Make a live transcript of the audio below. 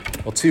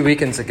Well, 2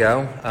 weekends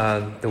ago,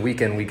 the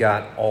weekend we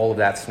got all of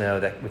that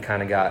snow that we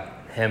kind of got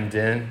hemmed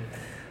in.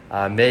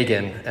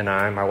 Megan and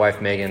I, my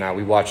wife Megan and I,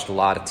 we watched a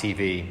lot of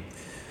TV.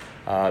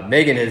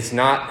 Megan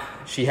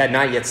she had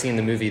not yet seen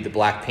the movie The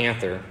Black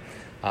Panther,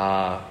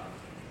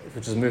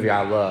 which is a movie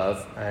I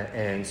love,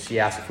 and she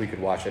asked if we could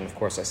watch it, and of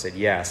course I said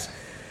yes.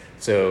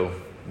 So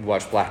we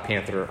watched Black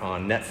Panther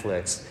on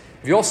Netflix.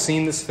 Have you all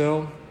seen this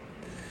film?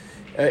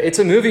 It's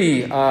a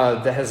movie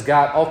that has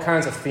got all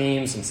kinds of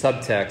themes and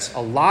subtexts,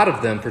 a lot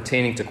of them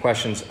pertaining to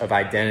questions of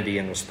identity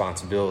and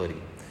responsibility.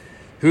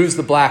 Who's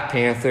the Black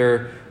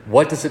Panther?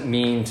 What does it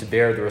mean to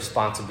bear the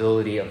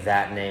responsibility of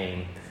that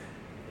name?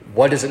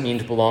 What does it mean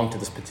to belong to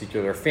this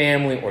particular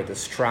family or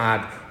this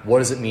tribe? What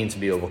does it mean to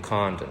be a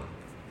Wakandan?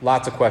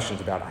 Lots of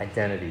questions about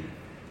identity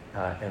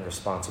and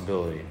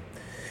responsibility.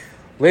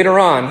 Later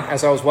on,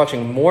 as I was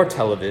watching more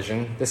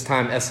television, this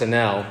time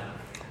SNL,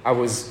 I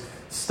was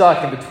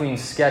stuck in between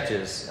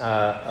sketches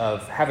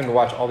of having to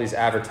watch all these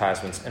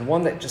advertisements. And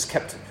one that just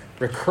kept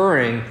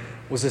recurring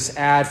was this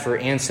ad for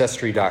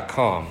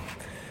Ancestry.com.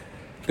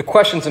 The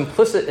questions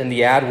implicit in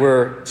the ad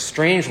were,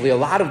 strangely, a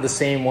lot of the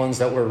same ones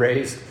that were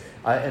raised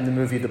in the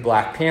movie The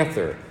Black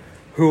Panther.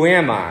 Who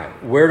am I?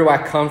 Where do I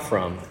come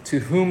from? To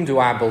whom do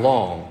I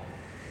belong?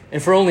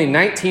 And for only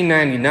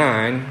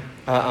 $19.99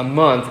 a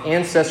month,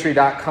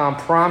 Ancestry.com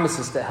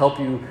promises to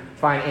help you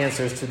find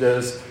answers to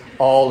those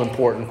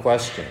all-important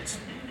questions.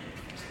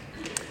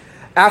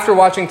 After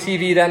watching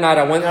TV that night,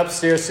 I went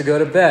upstairs to go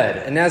to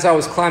bed. And as I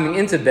was climbing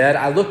into bed,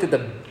 I looked at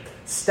the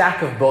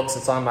stack of books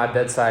that's on my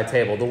bedside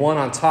table. The one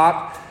on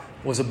top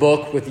was a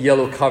book with a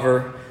yellow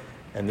cover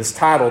and this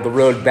title, The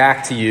Road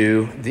Back to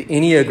You, The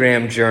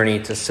Enneagram Journey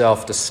to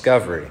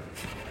Self-Discovery.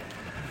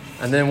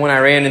 And then when I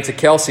ran into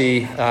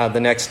Kelsey the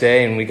next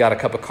day and we got a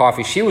cup of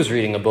coffee, she was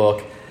reading a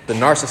book, The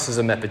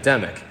Narcissism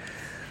Epidemic.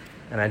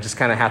 And I just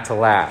kind of had to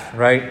laugh,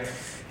 right?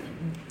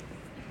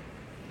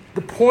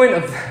 The point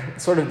of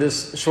sort of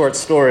this short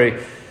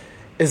story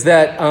is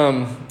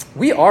that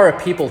we are a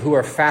people who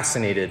are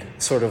fascinated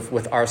sort of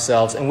with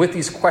ourselves and with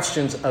these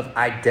questions of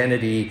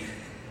identity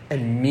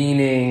and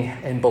meaning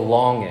and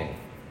belonging.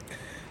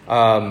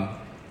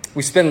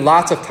 We spend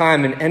lots of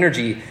time and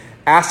energy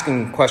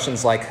asking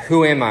questions like,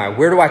 who am I?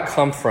 Where do I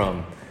come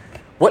from?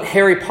 What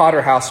Harry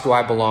Potter house do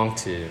I belong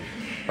to?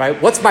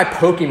 Right? What's my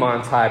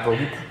Pokemon type or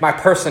my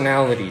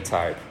personality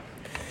type?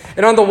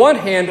 And on the one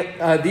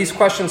hand, these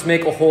questions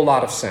make a whole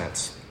lot of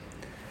sense.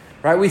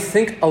 Right? We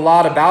think a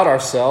lot about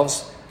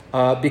ourselves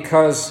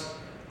because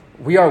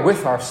we are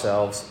with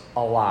ourselves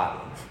a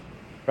lot.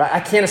 Right?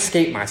 I can't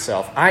escape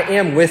myself. I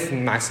am with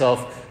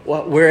myself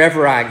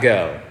wherever I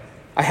go.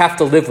 I have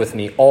to live with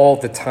me all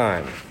the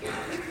time.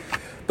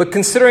 But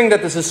considering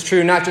that this is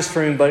true, not just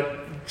for me,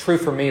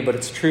 but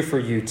it's true for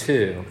you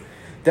too,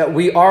 that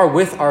we are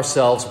with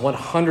ourselves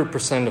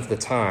 100% of the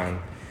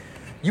time,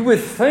 you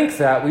would think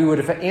that we would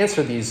have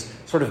answered these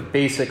sort of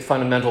basic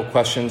fundamental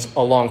questions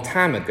a long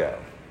time ago.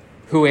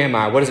 Who am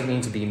I? What does it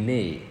mean to be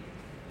me?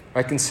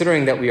 Right?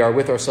 Considering that we are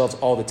with ourselves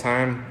all the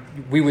time,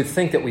 we would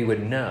think that we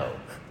would know.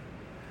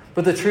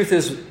 But the truth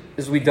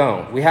is we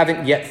don't. We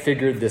haven't yet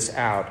figured this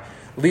out.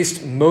 At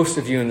least most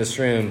of you in this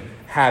room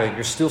haven't.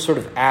 You're still sort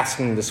of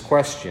asking this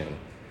question.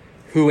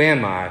 Who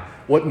am I?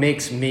 What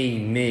makes me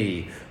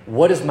me?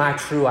 What is my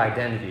true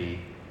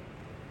identity?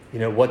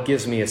 What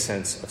gives me a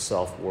sense of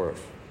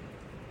self-worth?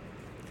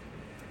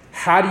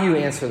 How do you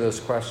answer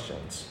those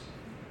questions?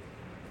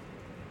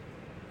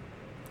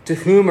 To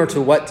whom or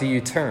to what do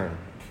you turn?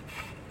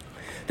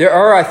 There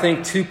are, I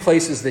think, two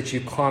places that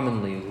you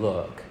commonly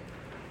look.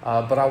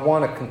 But I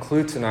want to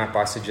conclude tonight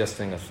by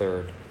suggesting a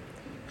third.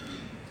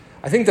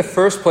 I think the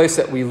first place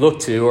that we look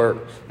to, or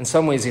in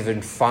some ways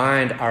even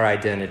find our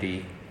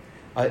identity,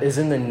 is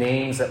in the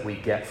names that we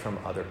get from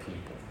other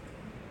people.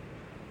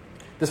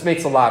 This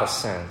makes a lot of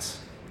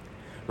sense.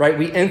 Right?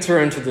 We enter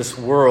into this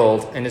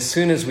world, and as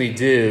soon as we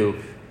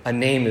do, a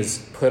name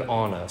is put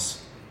on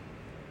us.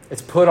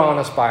 It's put on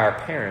us by our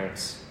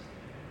parents,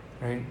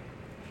 right?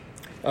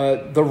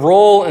 The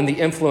role and the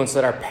influence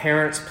that our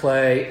parents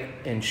play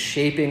in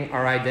shaping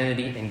our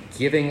identity and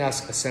giving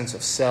us a sense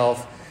of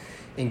self,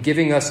 in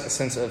giving us a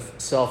sense of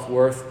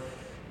self-worth,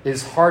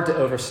 is hard to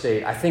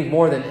overstate. I think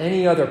more than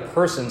any other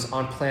persons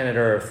on planet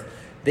Earth,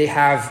 they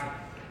have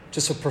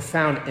just a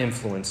profound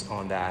influence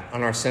on that,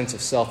 on our sense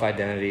of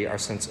self-identity, our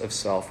sense of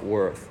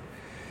self-worth.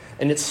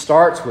 And it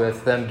starts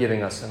with them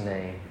giving us a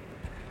name.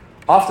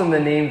 Often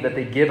the name that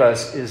they give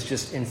us is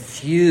just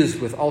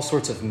infused with all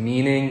sorts of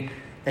meaning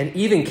and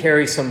even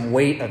carries some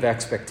weight of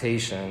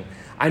expectation.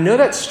 I know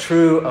that's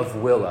true of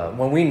Willa.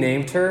 When we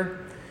named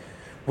her,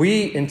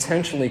 we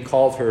intentionally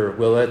called her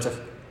Willa. It's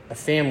a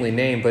family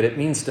name, but it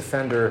means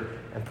defender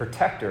and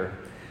protector.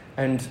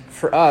 And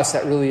for us,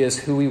 that really is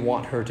who we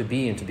want her to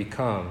be and to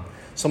become.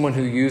 Someone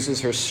who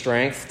uses her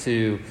strength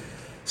to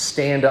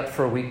stand up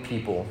for weak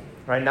people,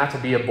 right? Not to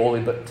be a bully,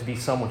 but to be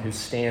someone who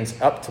stands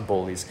up to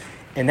bullies.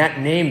 And that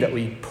name that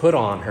we put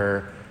on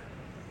her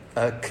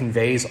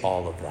conveys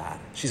all of that.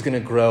 She's going to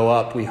grow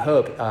up, we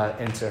hope,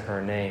 into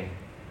her name.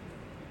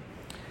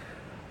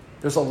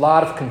 There's a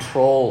lot of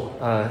control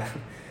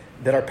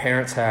that our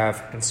parents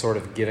have in sort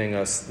of giving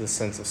us this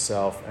sense of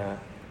self,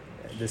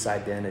 this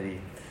identity.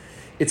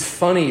 It's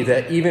funny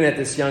that even at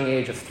this young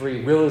age of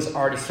 3, Willa's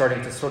already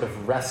starting to sort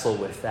of wrestle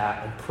with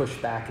that and push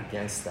back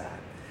against that.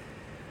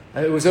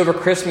 It was over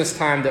Christmas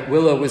time that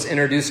Willa was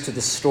introduced to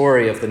the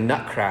story of the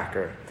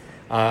Nutcracker.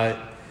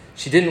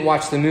 She didn't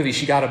watch the movie,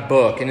 she got a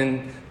book. And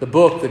in the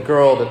book, the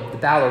girl, the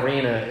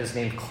ballerina, is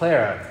named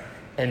Clara.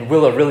 And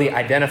Willa really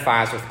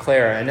identifies with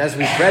Clara. And as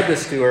we read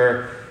this to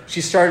her,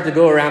 she started to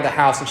go around the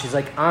house and she's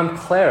like, I'm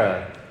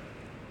Clara.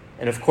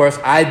 And of course,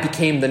 I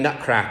became the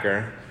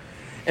Nutcracker.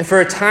 And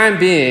for a time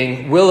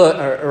being,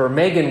 Willa or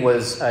Megan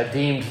was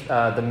deemed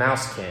the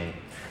Mouse King.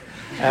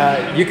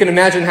 You can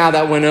imagine how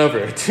that went over.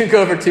 It didn't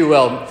go over too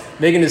well.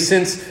 Megan has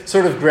since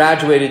sort of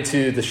graduated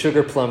to the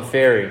Sugar Plum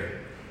Fairy.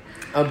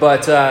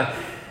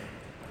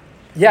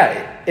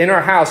 In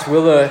our house,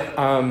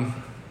 Willa,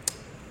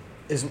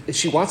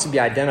 she wants to be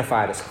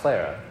identified as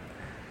Clara,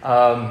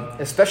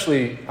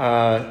 especially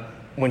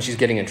when she's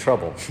getting in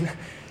trouble.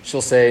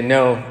 She'll say,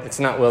 no, it's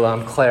not Willa,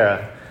 I'm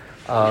Clara.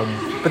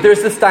 But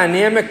there's this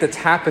dynamic that's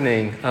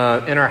happening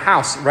in our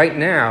house right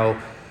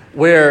now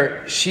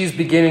where she's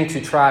beginning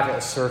to try to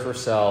assert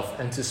herself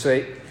and to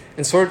say,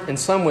 in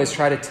some ways,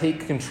 try to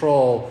take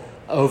control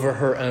over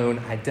her own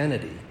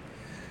identity.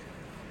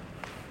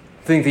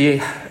 I think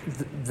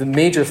the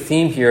major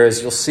theme here,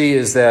 as you'll see,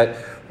 is that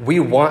we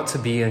want to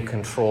be in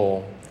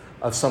control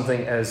of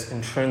something as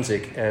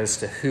intrinsic as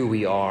to who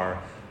we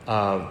are,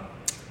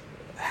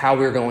 how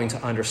we're going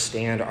to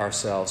understand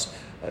ourselves.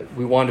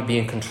 We want to be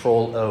in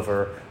control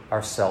over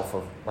our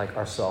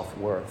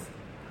self-worth,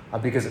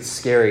 because it's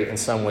scary in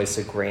some ways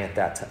to grant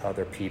that to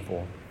other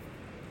people.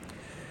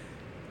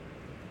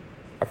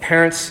 Our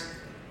parents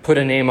put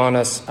a name on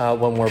us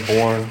when we're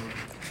born,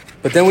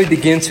 but then we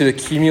begin to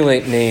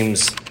accumulate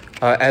names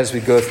as we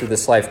go through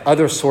this life,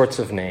 other sorts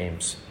of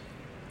names.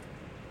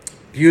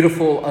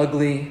 Beautiful,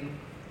 ugly,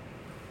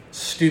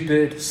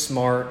 stupid,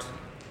 smart.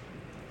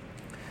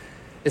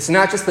 It's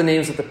not just the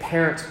names that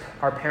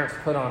our parents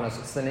put on us,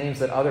 it's the names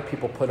that other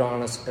people put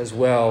on us as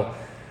well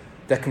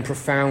that can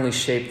profoundly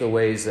shape the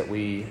ways that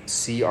we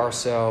see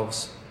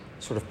ourselves,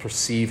 sort of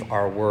perceive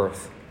our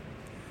worth.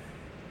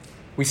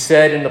 We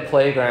said in the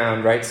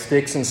playground, right,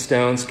 sticks and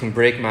stones can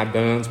break my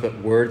bones, but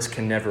words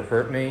can never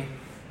hurt me.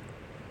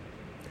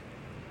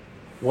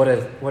 What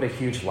a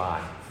huge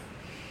lie.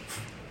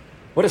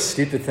 What a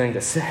stupid thing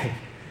to say.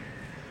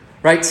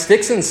 Right?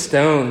 Sticks and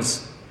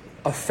stones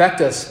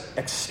affect us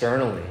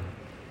externally.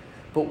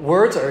 But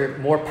words are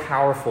more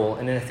powerful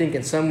and I think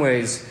in some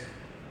ways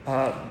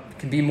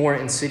can be more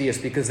insidious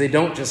because they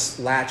don't just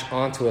latch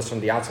onto us from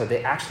the outside.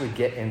 They actually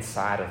get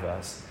inside of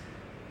us.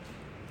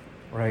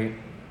 Right?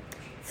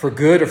 For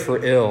good or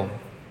for ill,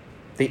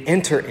 they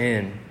enter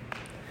in.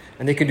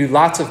 And they can do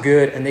lots of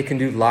good and they can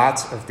do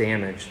lots of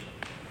damage.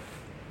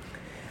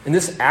 And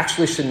this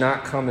actually should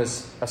not come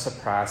as a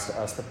surprise to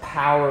us, the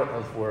power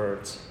of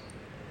words.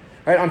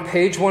 Right, on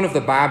page 1 of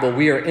the Bible,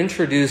 we are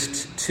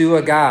introduced to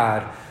a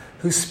God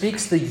who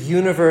speaks the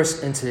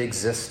universe into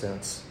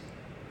existence.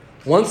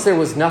 Once there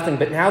was nothing,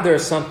 but now there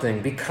is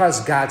something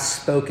because God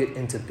spoke it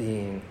into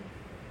being.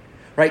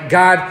 Right,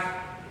 God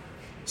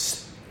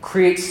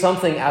creates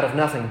something out of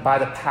nothing by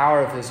the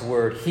power of his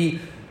word. He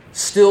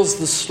stills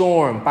the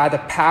storm by the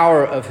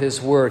power of his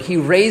word. He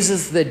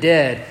raises the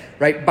dead,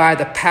 right, by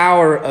the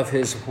power of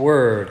his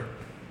word.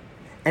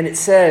 And it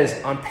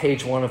says on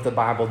page 1 of the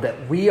Bible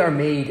that we are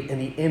made in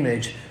the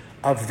image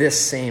of this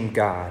same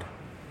God.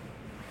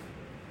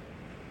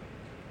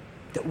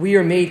 That we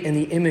are made in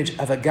the image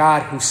of a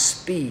God who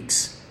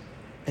speaks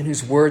and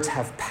whose words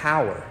have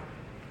power.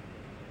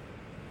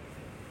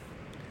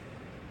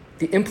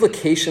 The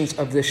implications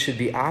of this should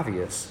be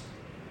obvious.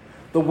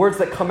 The words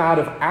that come out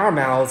of our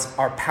mouths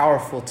are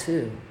powerful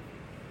too.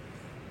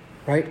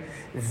 Right?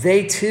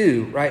 They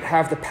too, right,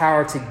 have the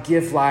power to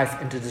give life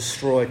and to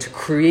destroy, to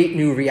create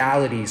new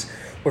realities,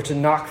 or to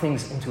knock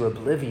things into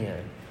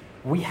oblivion.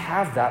 We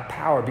have that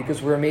power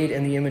because we're made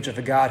in the image of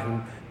a God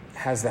who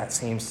has that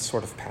same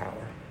sort of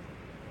power.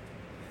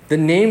 The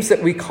names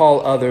that we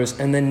call others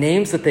and the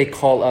names that they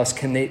call us,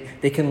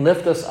 they can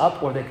lift us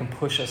up or they can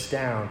push us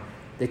down.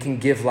 They can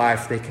give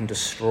life, they can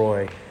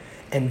destroy.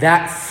 And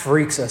that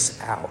freaks us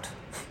out.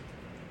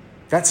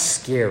 That's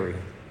scary.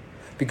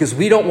 Because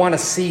we don't want to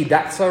see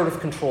that sort of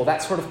control,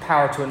 that sort of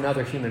power to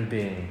another human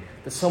being.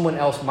 That someone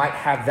else might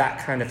have that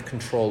kind of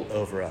control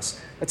over us.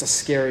 That's a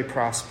scary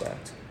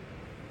prospect.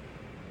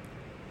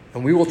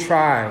 And we will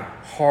try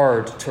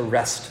hard to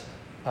wrest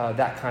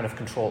that kind of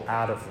control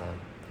out of them.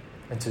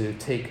 And to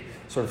take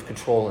sort of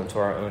control into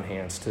our own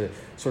hands. To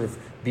sort of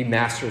be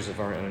masters of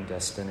our own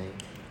destiny.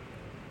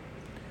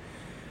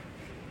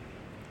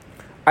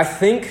 I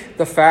think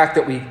the fact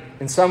that we,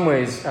 in some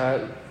ways,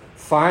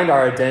 find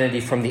our identity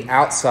from the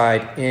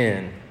outside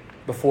in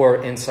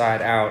before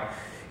inside out,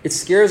 it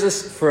scares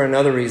us for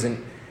another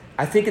reason.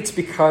 I think it's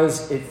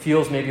because it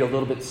feels maybe a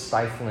little bit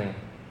stifling.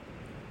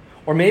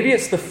 Or maybe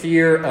it's the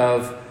fear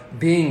of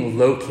being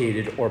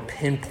located or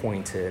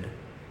pinpointed.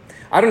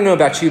 I don't know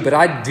about you, but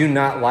I do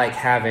not like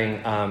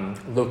having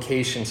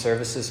location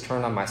services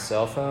turned on my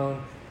cell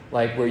phone,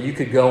 like where you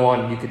could go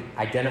on, you could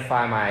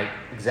identify my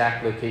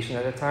exact location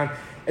at a time.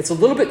 It's a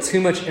little bit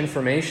too much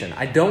information.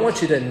 I don't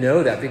want you to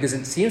know that because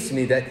it seems to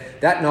me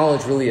that that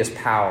knowledge really is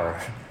power.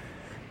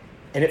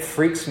 And it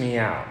freaks me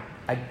out.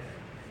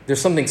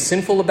 There's something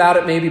sinful about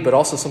it maybe, but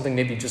also something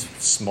maybe just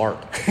smart,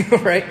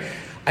 right?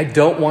 I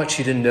don't want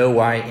you to know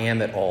where I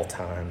am at all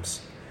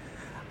times.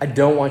 I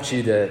don't want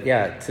you to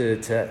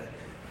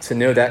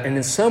know that. And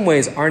in some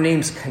ways, our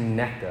names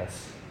connect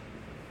us.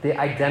 They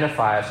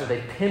identify us or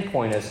they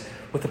pinpoint us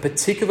with a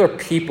particular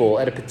people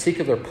at a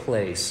particular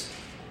place.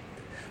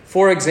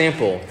 For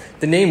example,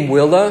 the name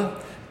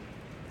Willa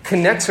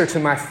connects her to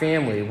my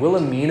family.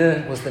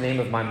 Wilhelmina was the name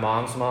of my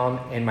mom's mom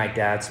and my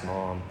dad's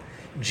mom.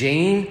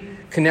 Jane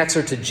connects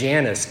her to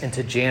Janice and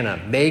to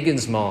Jana,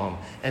 Megan's mom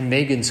and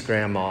Megan's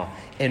grandma.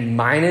 And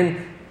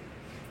Minen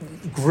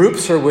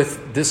groups her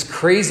with this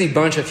crazy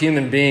bunch of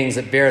human beings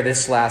that bear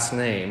this last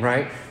name,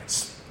 right?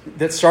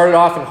 That started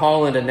off in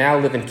Holland and now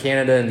live in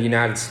Canada and the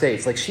United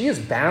States. Like, she is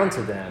bound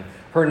to them.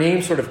 Her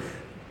name sort of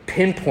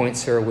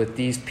pinpoints her with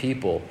these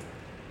people.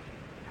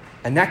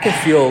 And that can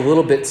feel a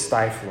little bit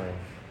stifling.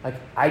 Like,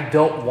 I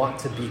don't want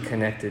to be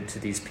connected to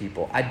these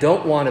people. I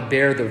don't want to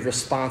bear the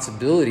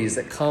responsibilities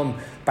that come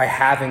by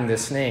having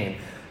this name.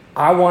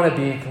 I want to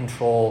be in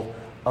control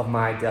of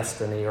my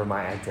destiny or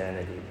my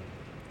identity.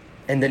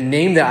 And the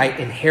name that I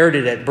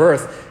inherited at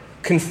birth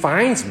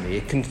confines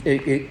me.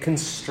 It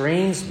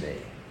constrains me.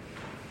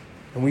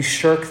 And we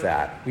shirk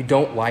that. We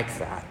don't like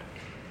that.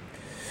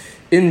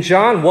 In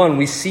John 1,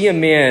 we see a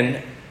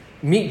man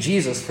meet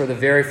Jesus for the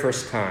very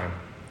first time.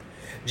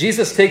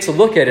 Jesus takes a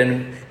look at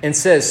him and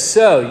says,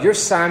 "So, you're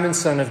Simon,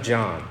 son of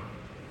John."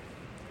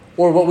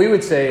 Or what we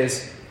would say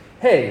is,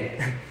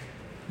 "Hey,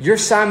 you're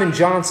Simon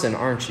Johnson,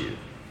 aren't you?"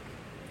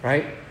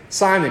 Right?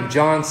 Simon,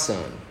 John's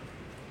son.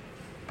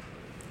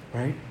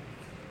 Right?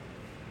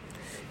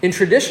 In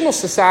traditional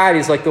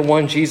societies like the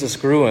one Jesus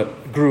grew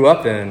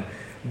up in,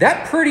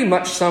 that pretty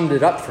much summed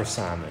it up for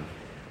Simon.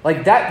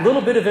 Like, that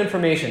little bit of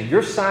information,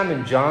 you're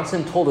Simon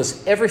Johnson, told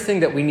us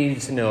everything that we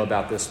needed to know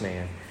about this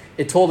man.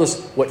 It told us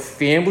what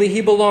family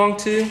he belonged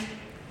to,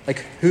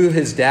 like who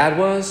his dad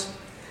was.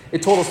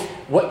 It told us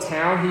what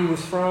town he was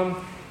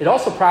from. It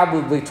also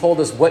probably told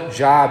us what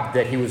job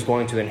that he was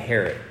going to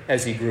inherit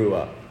as he grew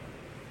up.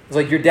 It's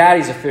like, your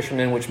daddy's a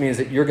fisherman, which means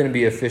that you're going to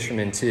be a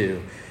fisherman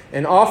too.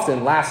 And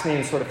often last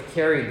names sort of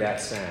carried that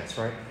sense,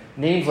 right?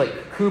 Names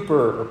like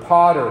Cooper or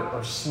Potter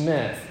or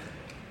Smith,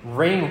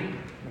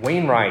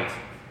 Wainwright,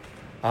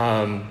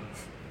 et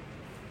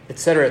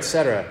cetera, et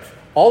cetera.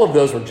 All of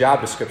those were job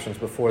descriptions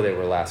before they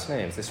were last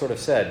names. They sort of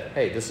said,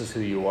 hey, this is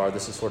who you are.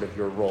 This is sort of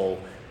your role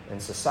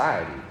in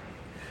society.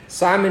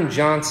 Simon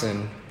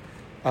Johnson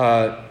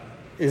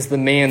is the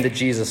man that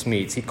Jesus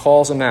meets. He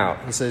calls him out.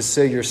 He says,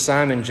 "So you're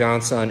Simon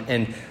Johnson."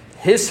 And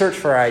his search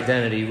for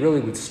identity really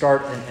would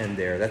start and end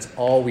there. That's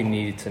all we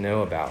needed to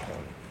know about him.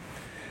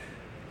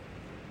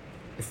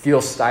 It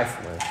feels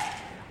stifling.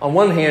 On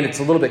one hand, it's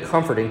a little bit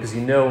comforting because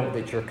you know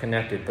that you're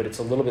connected, but it's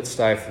a little bit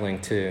stifling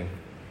too.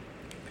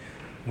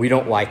 We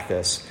don't like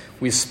this.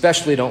 We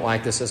especially don't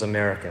like this as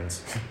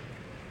Americans,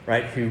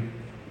 right? Who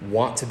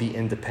want to be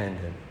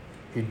independent.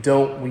 We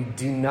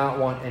do not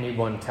want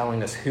anyone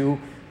telling us who,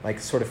 like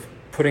sort of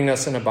putting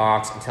us in a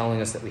box and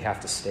telling us that we have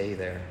to stay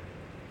there.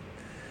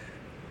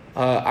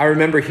 I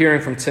remember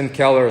hearing from Tim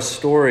Keller a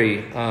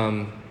story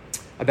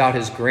about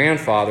his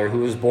grandfather who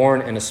was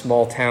born in a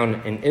small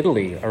town in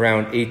Italy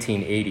around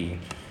 1880.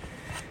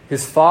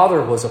 His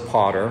father was a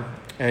potter,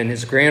 and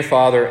his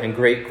grandfather and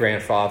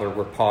great-grandfather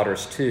were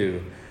potters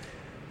too.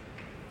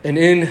 And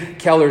in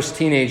Keller's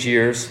teenage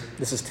years,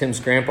 this is Tim's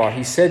grandpa,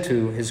 he said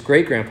to his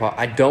great-grandpa,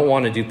 "I don't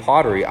want to do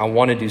pottery, I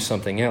want to do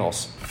something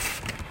else."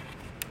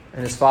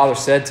 And his father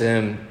said to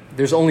him,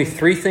 "There's only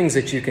 3 things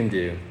that you can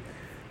do.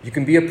 You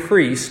can be a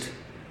priest,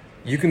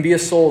 you can be a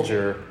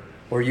soldier,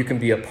 or you can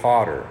be a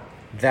potter.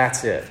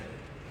 That's it."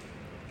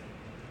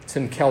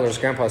 Tim Keller's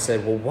grandpa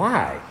said, "Well,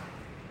 why?"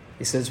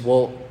 He says,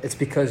 "Well, it's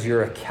because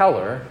you're a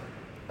Keller,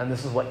 and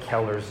this is what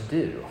Kellers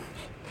do."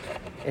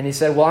 And he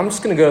said, "Well, I'm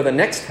just going to go to the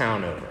next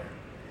town over."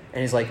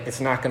 And he's like, "It's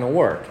not going to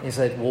work." He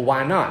said, "Well,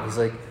 why not?" He's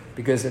like,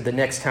 "Because at the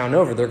next town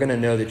over, they're going to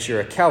know that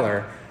you're a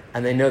Keller,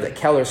 and they know that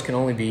Kellers can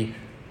only be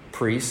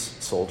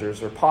priests,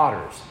 soldiers, or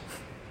potters."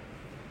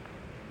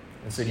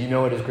 And so do you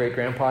know what his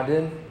great-grandpa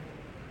did?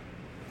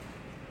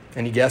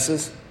 Any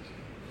guesses?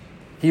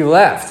 He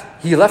left.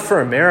 He left for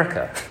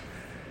America.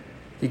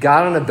 He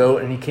got on a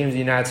boat and he came to the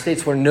United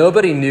States where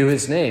nobody knew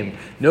his name.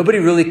 Nobody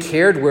really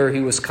cared where he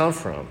was come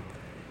from.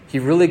 He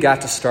really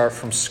got to start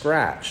from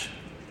scratch,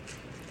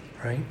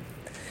 right?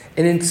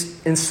 And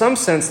in some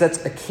sense,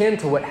 that's akin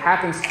to what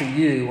happens to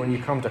you when you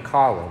come to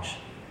college,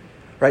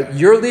 right?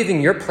 You're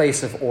leaving your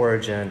place of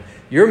origin.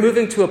 You're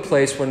moving to a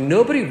place where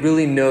nobody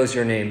really knows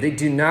your name. They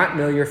do not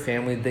know your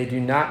family. They do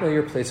not know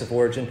your place of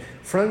origin.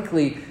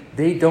 Frankly,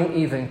 they don't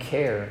even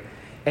care.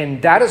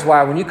 And that is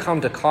why when you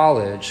come to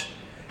college,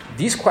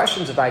 these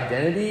questions of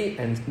identity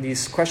and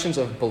these questions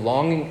of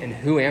belonging and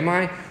who am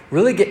I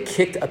really get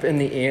kicked up in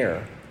the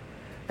air.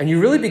 And you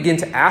really begin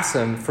to ask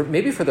them,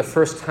 maybe for the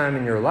first time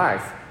in your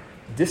life,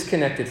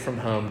 disconnected from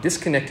home,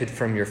 disconnected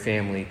from your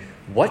family,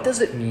 what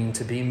does it mean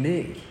to be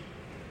me?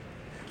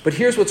 But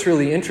here's what's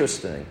really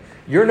interesting.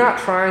 You're not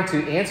trying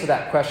to answer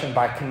that question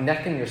by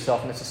connecting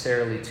yourself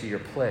necessarily to your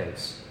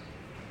place.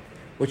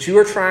 What you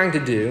are trying to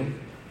do,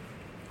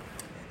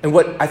 and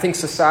what I think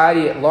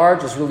society at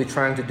large is really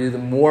trying to do, the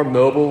more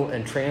mobile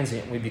and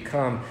transient we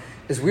become,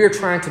 is we are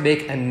trying to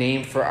make a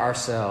name for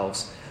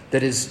ourselves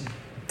that is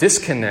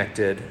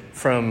disconnected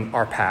from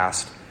our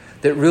past,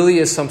 that really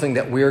is something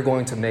that we are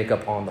going to make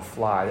up on the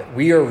fly, that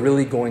we are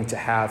really going to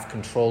have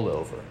control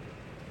over,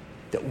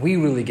 that we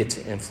really get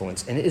to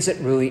influence, and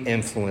isn't really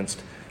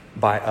influenced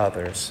by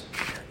others.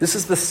 This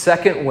is the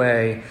second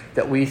way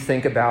that we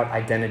think about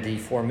identity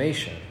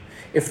formation.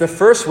 If the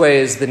first way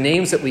is the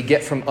names that we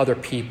get from other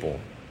people,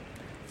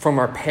 from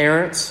our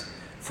parents,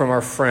 from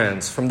our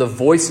friends, from the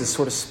voices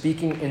sort of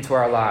speaking into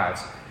our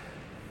lives,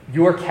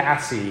 you are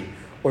Cassie,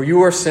 or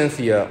you are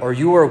Cynthia, or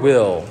you are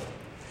Will,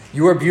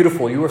 you are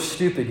beautiful, you are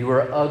stupid, you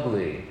are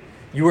ugly,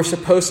 you are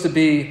supposed to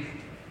be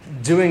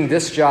doing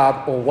this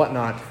job or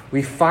whatnot,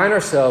 we find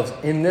ourselves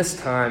in this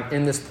time,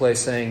 in this place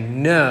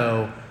saying,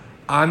 no,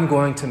 I'm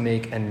going to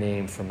make a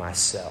name for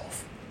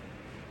myself,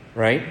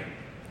 right?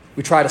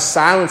 We try to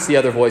silence the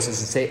other voices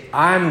and say,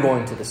 I'm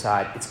going to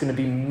decide. It's going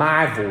to be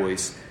my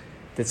voice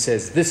that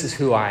says, this is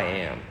who I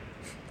am,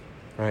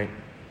 right?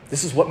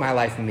 This is what my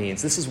life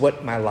means. This is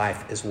what my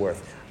life is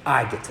worth.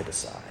 I get to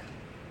decide.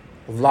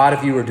 A lot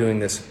of you are doing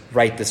this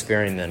right this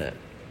very minute,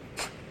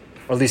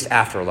 or at least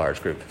after a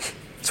large group.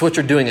 It's what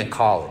you're doing in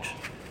college,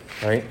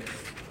 right?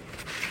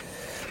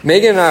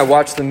 Megan and I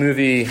watched the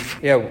movie,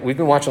 we've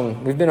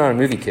been on a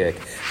movie kick.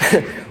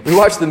 We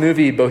watched the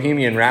movie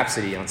Bohemian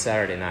Rhapsody on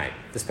Saturday night,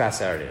 this past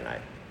Saturday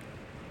night.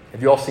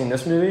 Have you all seen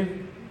this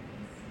movie?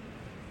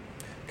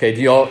 Okay,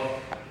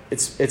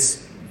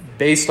 it's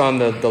based on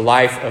the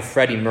life of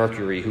Freddie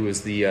Mercury, who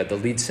was the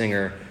lead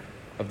singer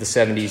of the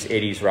 70s,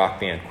 80s rock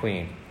band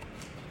Queen.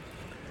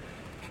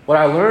 What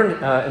I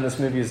learned in this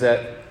movie is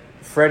that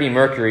Freddie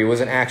Mercury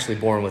wasn't actually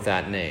born with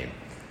that name.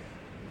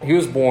 He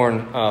was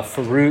born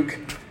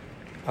Farouk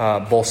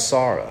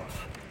Bulsara.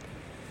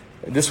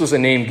 This was a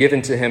name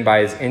given to him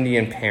by his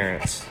Indian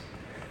parents.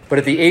 But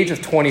at the age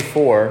of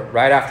 24,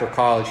 right after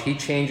college, he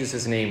changes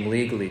his name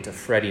legally to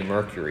Freddie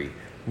Mercury,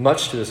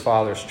 much to his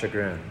father's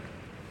chagrin.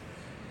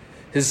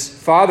 His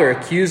father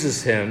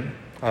accuses him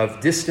of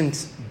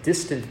distancing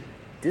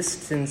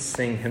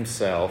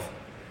himself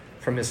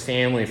from his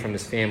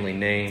family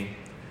name,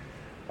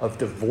 of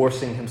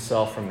divorcing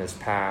himself from his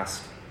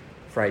past,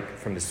 right,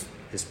 from his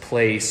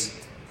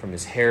place, from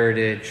his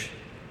heritage,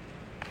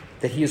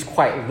 that he is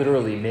quite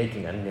literally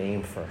making a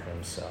name for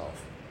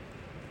himself.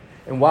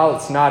 And while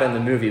it's not in the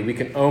movie, we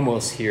can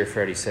almost hear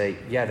Freddie say,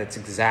 yeah, that's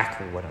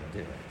exactly what I'm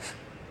doing.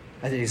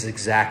 I think he's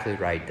exactly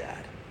right,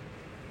 Dad.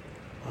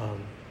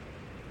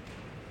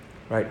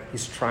 Right?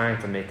 He's trying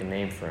to make a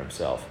name for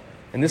himself.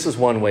 And this is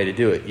one way to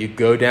do it. You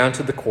go down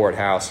to the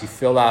courthouse, you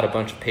fill out a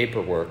bunch of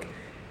paperwork,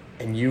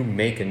 and you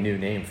make a new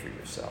name for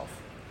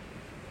yourself.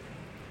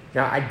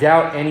 Now, I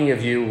doubt any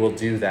of you will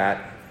do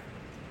that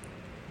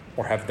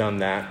or have done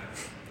that.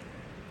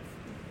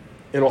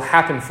 It'll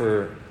happen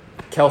for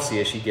Kelsey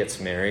as she gets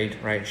married,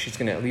 right? She's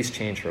going to at least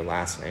change her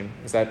last name.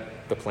 Is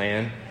that the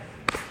plan?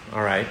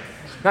 All right.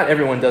 Not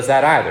everyone does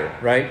that either,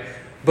 right?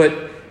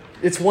 But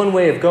it's one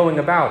way of going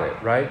about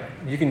it, right?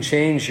 You can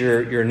change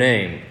your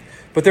name.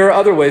 But there are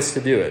other ways to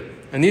do it.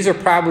 And these are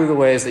probably the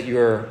ways that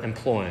you're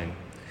employing.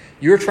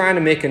 You're trying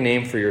to make a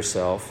name for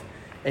yourself,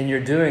 and you're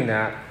doing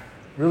that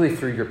really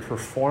through your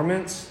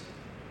performance,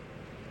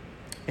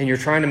 and you're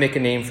trying to make a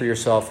name for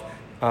yourself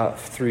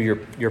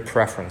through your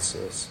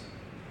preferences.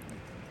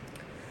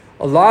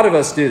 A lot of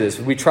us do this.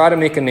 We try to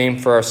make a name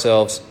for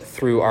ourselves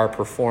through our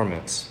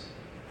performance.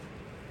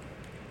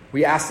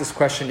 We ask this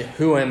question,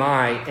 who am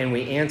I? And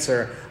we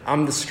answer,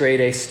 I'm the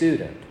straight A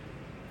student.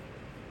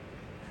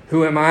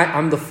 Who am I?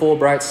 I'm the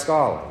Fulbright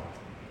scholar.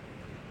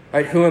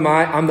 Right? Who am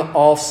I? I'm the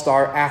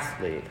all-star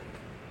athlete.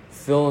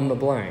 Fill in the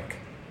blank.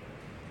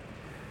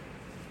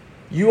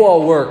 You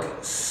all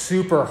work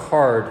super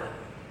hard,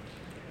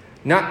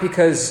 not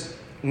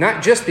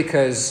just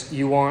because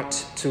you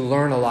want to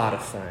learn a lot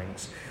of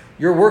things.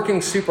 You're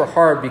working super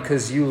hard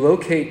because you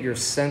locate your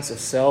sense of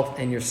self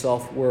and your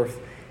self-worth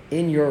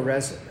in your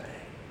resume,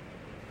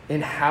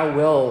 in how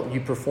well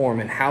you perform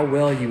and how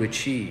well you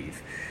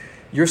achieve.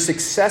 Your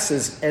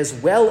successes as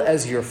well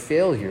as your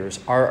failures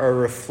are a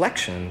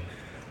reflection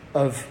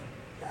of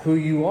who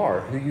you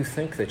are, who you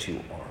think that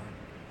you are.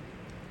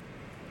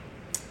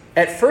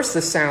 At first,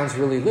 this sounds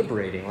really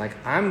liberating. Like,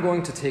 I'm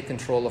going to take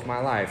control of my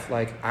life.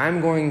 Like, I'm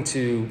going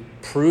to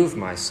prove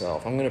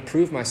myself. I'm going to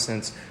prove my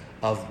sense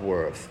of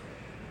worth.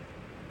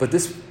 But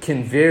this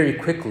can very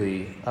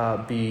quickly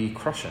be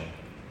crushing.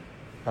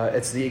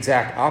 It's the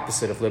exact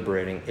opposite of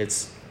liberating.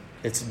 It's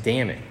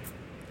damning.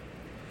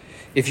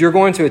 If you're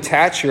going to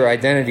attach your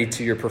identity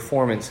to your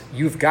performance,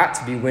 you've got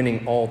to be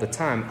winning all the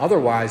time.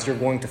 Otherwise, you're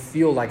going to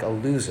feel like a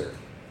loser.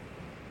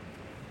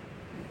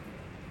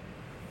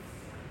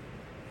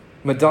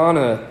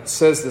 Madonna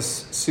says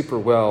this super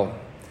well.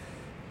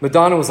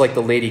 Madonna was like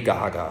the Lady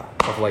Gaga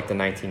of like the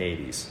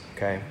 1980s,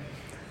 okay?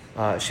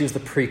 She was the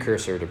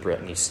precursor to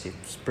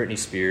Britney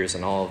Spears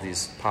and all of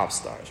these pop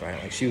stars,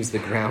 right? Like she was the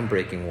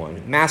groundbreaking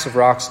one, massive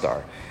rock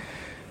star.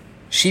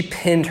 She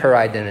pinned her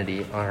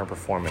identity on her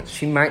performance.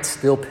 She might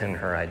still pin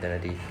her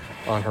identity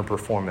on her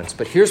performance.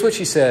 But here's what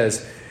she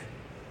says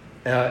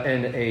in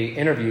an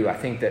interview, I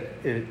think that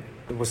it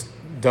was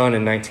done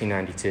in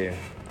 1992.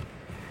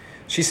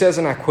 She says,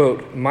 and I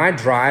quote, "My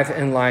drive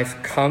in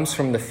life comes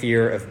from the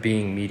fear of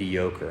being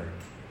mediocre.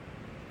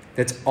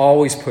 That's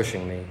always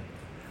pushing me.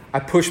 I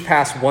push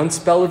past one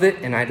spell of it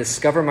and I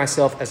discover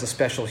myself as a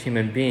special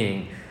human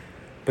being.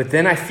 But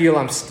then I feel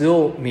I'm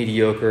still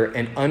mediocre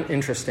and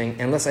uninteresting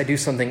unless I do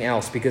something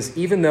else, because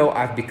even though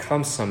I've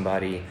become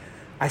somebody,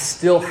 I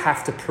still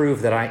have to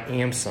prove that I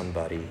am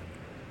somebody.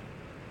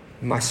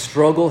 My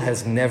struggle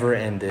has never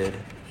ended,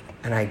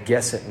 and I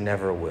guess it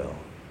never will."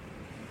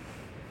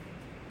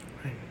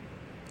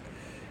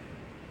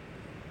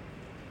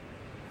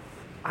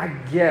 I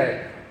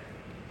get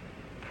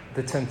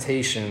the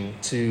temptation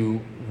to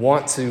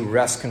want to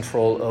wrest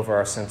control over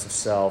our sense of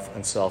self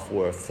and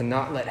self-worth, to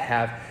not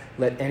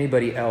let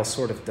anybody else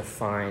sort of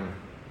define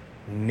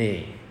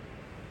me.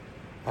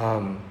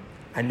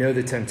 I know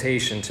the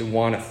temptation to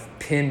want to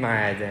pin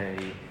my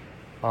identity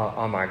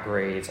on my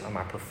grades, on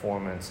my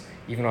performance,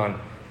 even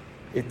on,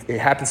 it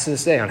happens to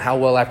this day, on how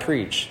well I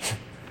preach,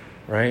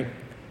 right?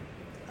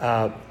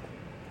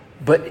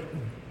 But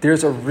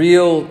there's a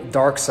real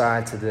dark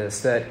side to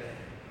this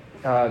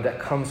that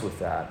comes with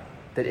that.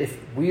 That if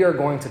we are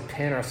going to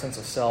pin our sense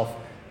of self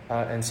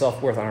and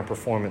self-worth on our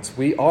performance,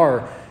 we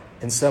are,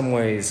 in some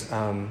ways,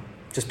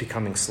 just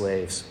becoming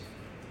slaves.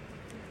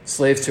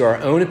 Slaves to our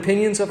own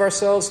opinions of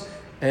ourselves,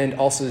 and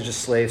also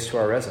just slaves to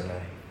our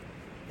resume.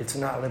 It's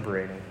not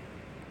liberating.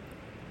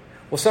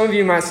 Well, some of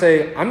you might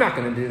say, I'm not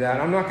going to do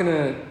that. I'm not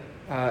going to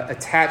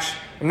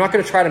I'm not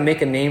going to try to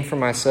make a name for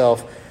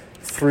myself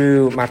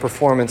through my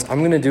performance. I'm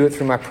going to do it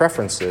through my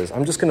preferences.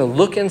 I'm just going to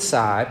look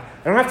inside.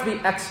 I don't have to be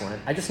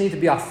excellent. I just need to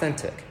be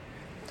authentic.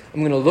 I'm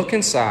going to look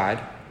inside,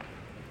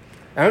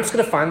 and I'm just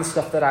going to find the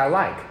stuff that I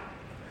like.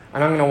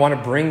 And I'm going to want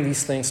to bring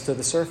these things to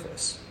the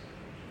surface.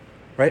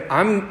 Right?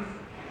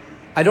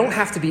 I don't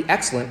have to be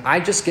excellent. I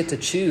just get to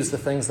choose the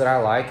things that I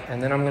like,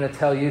 and then I'm going to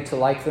tell you to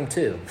like them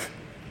too.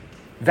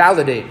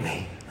 Validate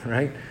me,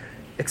 right?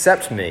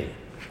 Accept me.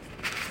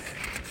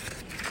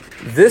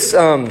 This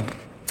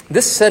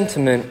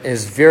sentiment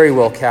is very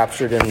well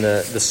captured in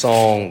the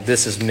song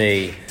 "This Is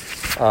Me"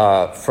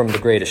 from The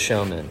Greatest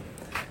Showman.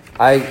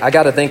 I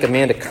got to thank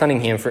Amanda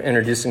Cunningham for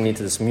introducing me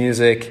to this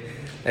music.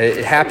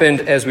 It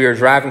happened as we were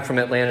driving from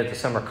Atlanta to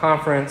summer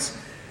conference.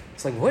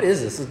 It's like, what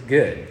is this? This is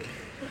good.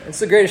 It's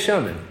The Greatest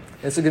Showman.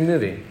 It's a good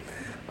movie.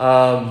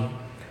 But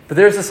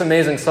there's this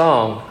amazing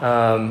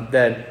song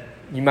that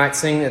you might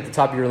sing at the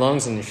top of your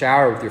lungs in the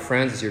shower with your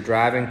friends as you're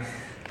driving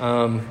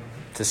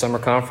to summer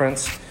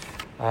conference.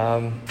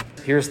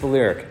 Here's the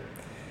lyric. It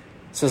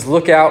says,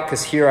 "Look out,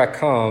 'cause here I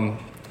come,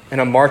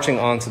 and I'm marching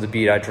on to the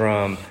beat I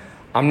drum.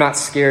 I'm not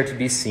scared to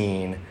be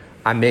seen.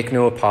 I make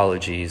no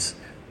apologies.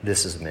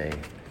 This is me."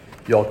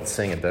 Y'all can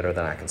sing it better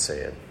than I can say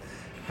it.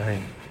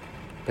 Right?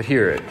 But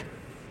hear it.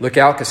 "Look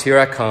out, 'cause here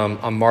I come.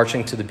 I'm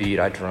marching to the beat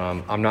I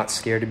drum. I'm not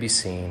scared to be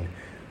seen.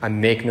 I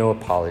make no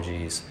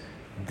apologies.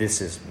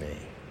 This is me."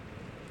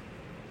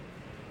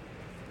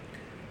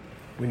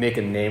 We make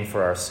a name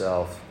for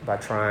ourselves by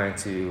trying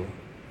to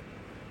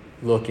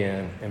look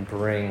in and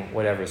bring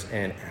whatever's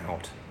in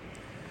out.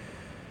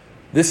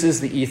 This is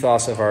the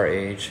ethos of our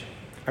age.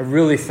 I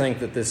really think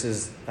that this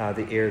is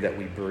the air that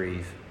we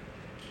breathe.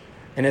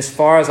 And as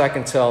far as I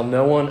can tell,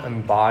 no one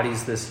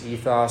embodies this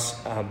ethos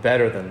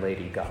better than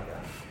Lady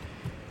Gaga.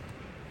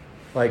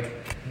 Like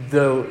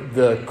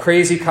the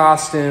crazy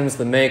costumes,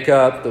 the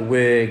makeup, the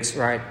wigs,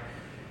 right?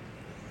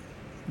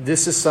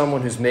 This is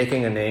someone who's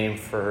making a name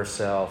for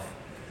herself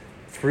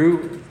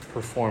through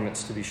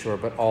performance, to be sure,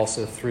 but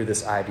also through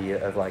this idea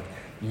of like,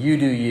 you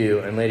do you,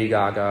 and Lady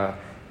Gaga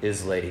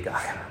is Lady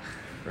Gaga,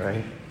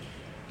 right?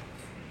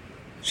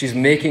 She's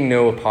making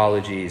no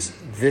apologies.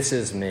 This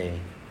is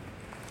me.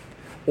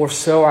 Or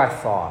so I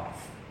thought,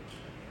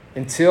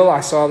 until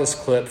I saw this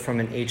clip from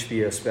an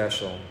HBO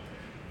special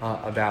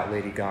about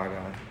Lady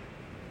Gaga.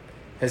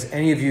 Has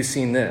any of you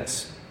seen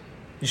this?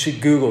 You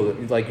should Google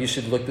it. Like, you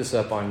should look this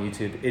up on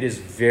YouTube. It is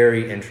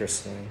very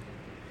interesting.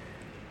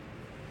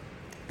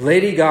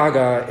 Lady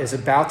Gaga is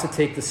about to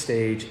take the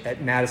stage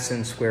at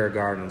Madison Square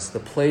Gardens. The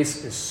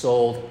place is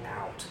sold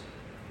out.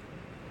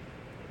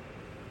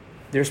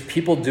 There's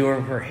people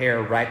doing her hair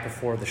right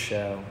before the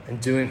show and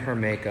doing her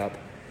makeup.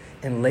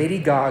 And Lady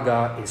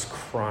Gaga is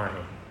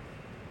crying.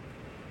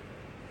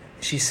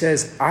 She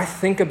says, I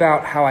think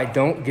about how I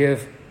don't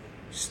give...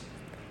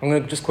 I'm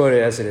going to just quote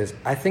it as it is.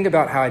 I think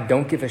about how I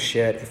don't give a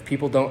shit if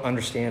people don't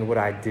understand what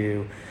I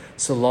do,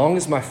 so long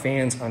as my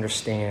fans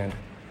understand.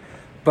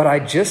 But I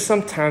just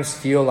sometimes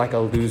feel like a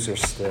loser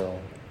still.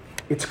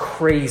 It's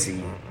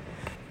crazy.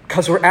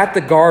 Because we're at the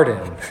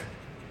Garden.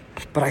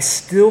 But I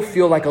still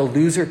feel like a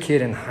loser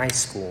kid in high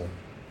school.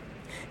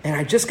 And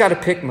I just got to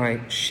pick my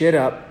shit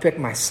up, pick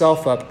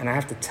myself up, and I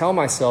have to tell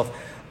myself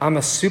I'm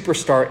a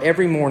superstar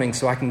every morning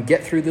so I can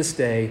get through this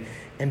day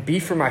and be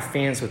for my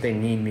fans what they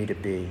need me to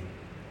be.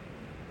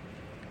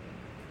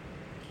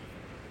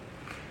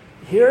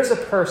 Here's a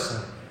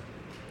person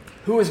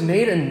who has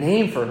made a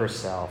name for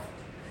herself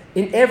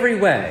in every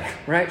way,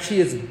 right? She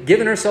has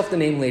given herself the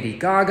name Lady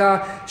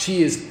Gaga.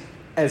 She is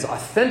as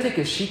authentic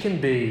as she can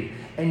be.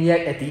 And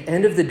yet at the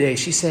end of the day,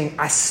 she's saying,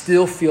 I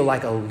still feel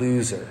like a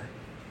loser.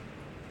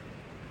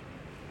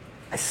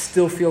 I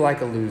still feel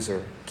like a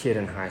loser kid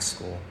in high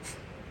school.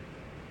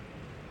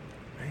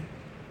 Right?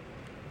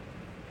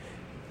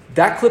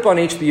 That clip on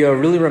HBO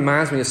really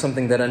reminds me of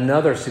something that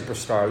another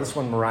superstar, this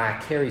one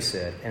Mariah Carey,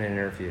 said in an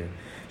interview.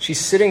 She's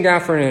sitting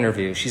down for an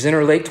interview. She's in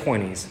her late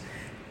 20s.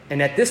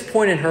 And at this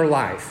point in her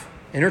life,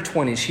 in her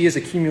 20s, she has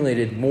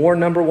accumulated more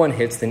number one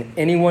hits than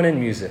anyone in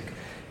music,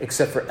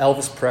 except for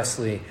Elvis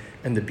Presley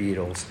and the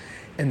Beatles.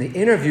 And the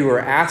interviewer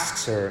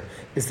asks her,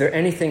 is there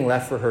anything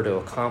left for her to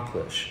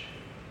accomplish?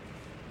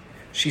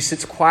 She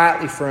sits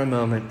quietly for a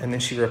moment, and then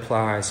she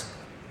replies,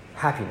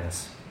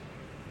 happiness.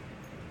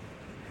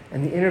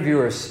 And the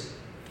interviewer is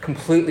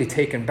completely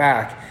taken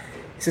back.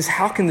 He says,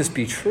 how can this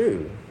be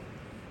true?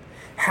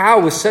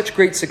 How, with such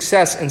great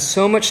success and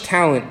so much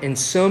talent and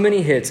so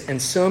many hits and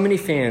so many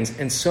fans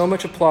and so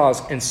much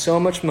applause and so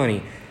much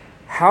money,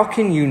 how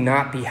can you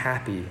not be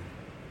happy?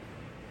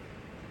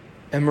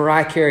 And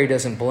Mariah Carey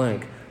doesn't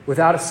blink.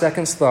 Without a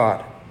second's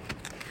thought,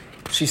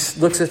 she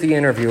looks at the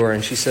interviewer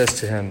and she says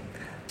to him,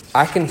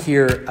 I can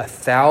hear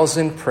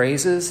 1,000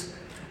 praises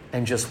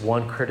and just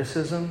one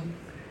criticism,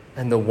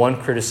 and the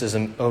one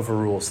criticism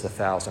overrules the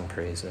 1,000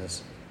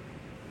 praises.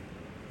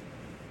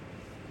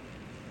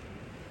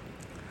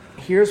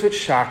 Here's what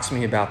shocks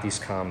me about these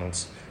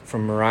comments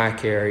from Mariah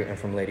Carey and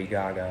from Lady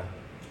Gaga.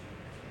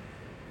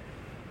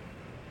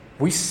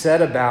 We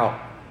set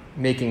about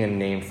making a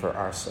name for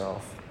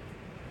ourselves.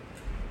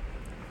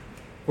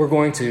 We're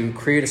going to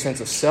create a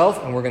sense of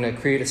self, and we're going to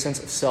create a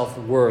sense of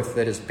self-worth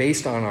that is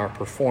based on our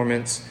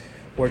performance,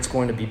 or it's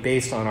going to be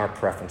based on our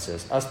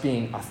preferences, us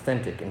being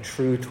authentic and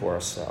true to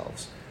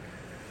ourselves.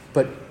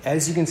 But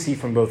as you can see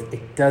from both,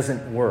 it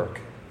doesn't work.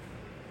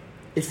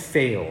 It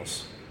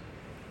fails.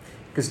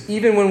 Because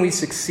even when we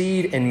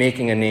succeed in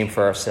making a name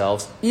for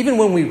ourselves, even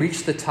when we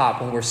reach the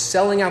top, when we're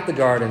selling out the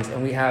gardens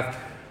and we have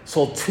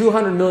sold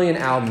 200 million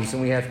albums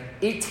and we have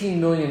 18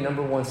 million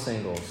number one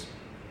singles,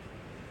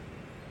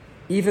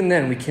 even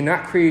then we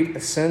cannot create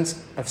a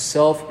sense of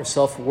self or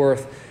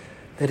self-worth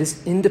that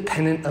is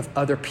independent of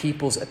other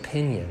people's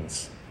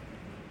opinions.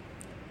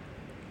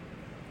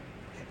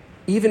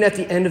 Even at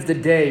the end of the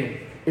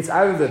day, it's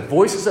either the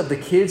voices of the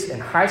kids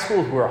in high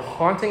school who are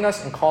haunting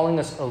us and calling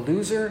us a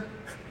loser,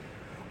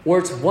 or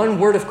it's one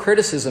word of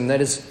criticism that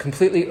is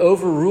completely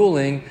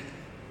overruling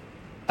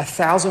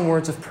 1,000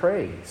 words of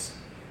praise.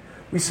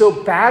 We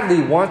so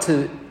badly want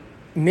to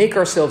make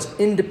ourselves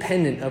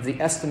independent of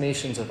the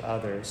estimations of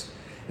others.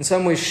 In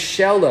some ways,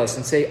 shell us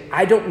and say,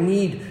 I don't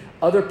need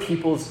other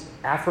people's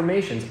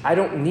affirmations. I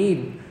don't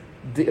need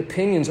the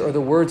opinions or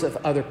the words of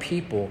other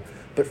people.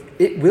 But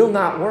it will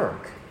not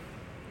work.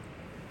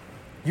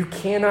 You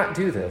cannot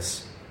do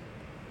this.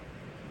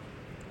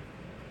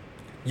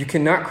 You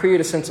cannot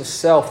create a sense of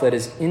self that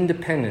is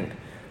independent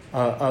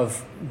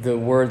of the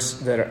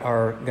words that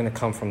are going to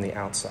come from the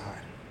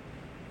outside.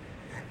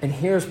 And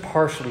here's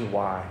partially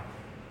why.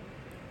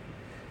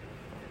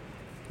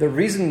 The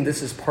reason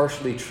this is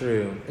partially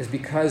true is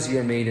because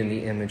you're made in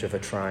the image of a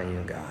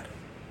triune God.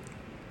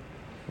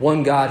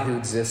 One God who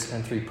exists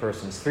in three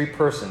persons,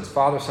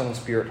 Father, Son, and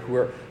Spirit, who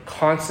are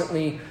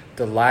constantly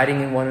delighting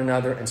in one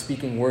another and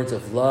speaking words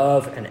of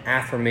love and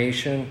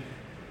affirmation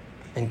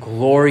and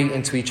glory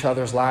into each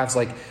other's lives.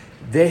 Like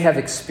they have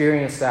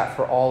experienced that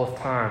for all of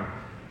time.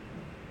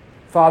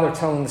 Father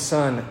telling the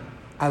Son,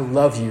 I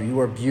love you. You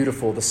are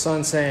beautiful. The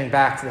Son saying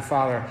back to the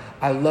Father,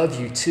 I love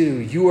you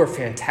too. You are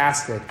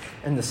fantastic.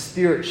 And the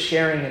Spirit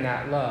sharing in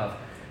that love.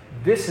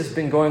 This has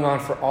been going on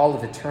for all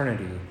of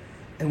eternity.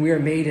 And we are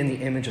made in the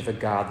image of a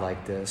God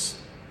like this.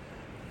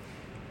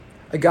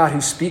 A God who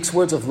speaks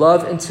words of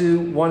love into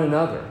one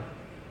another.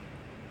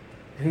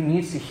 Who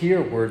needs to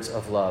hear words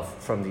of love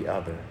from the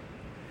other.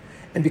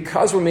 And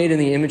because we're made in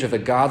the image of a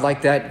God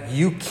like that,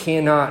 you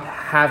cannot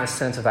have a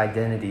sense of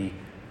identity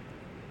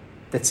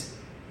that's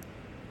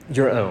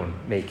your own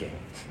making.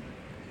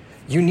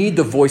 You need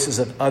the voices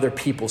of other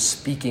people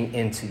speaking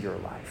into your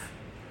life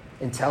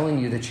and telling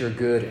you that you're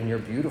good and you're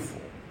beautiful.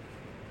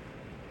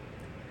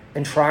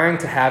 And trying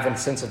to have a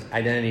sense of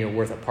identity or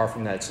worth apart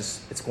from that,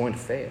 it's going to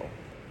fail.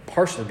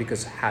 Partially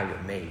because of how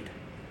you're made.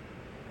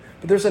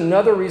 But there's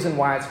another reason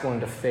why it's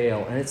going to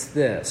fail, and it's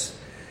this.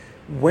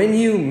 When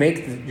you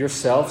make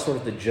yourself sort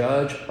of the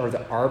judge or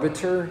the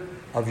arbiter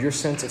of your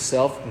sense of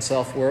self and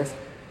self-worth,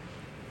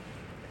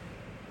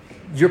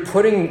 you're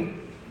putting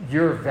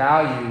your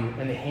value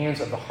in the hands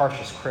of the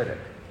harshest critic.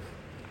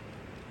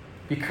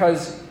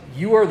 Because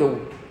you are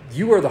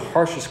the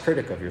harshest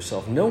critic of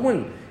yourself. No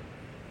one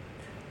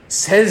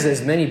says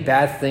as many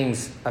bad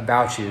things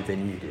about you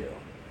than you do.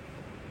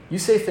 You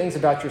say things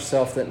about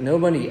yourself that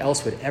nobody else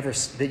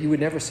that you would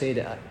never say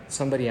to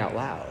somebody out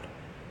loud.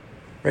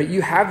 Right?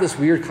 You have this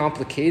weird,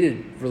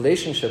 complicated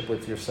relationship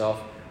with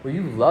yourself where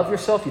you love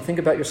yourself, you think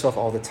about yourself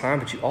all the time,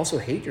 but you also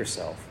hate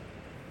yourself.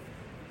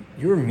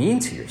 You're mean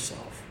to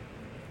yourself.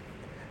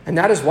 And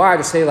that is why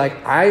to say,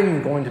 like,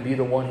 I'm going to be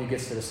the one who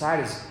gets to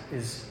decide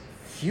is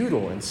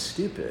futile and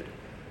stupid.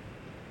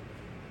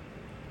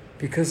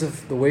 Because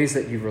of the ways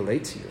that you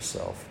relate to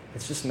yourself.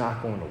 It's just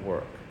not going to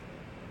work.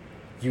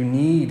 You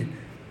need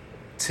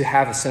to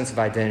have a sense of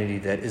identity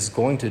that is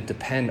going to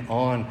depend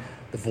on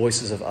the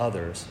voices of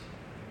others.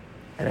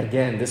 And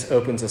again, this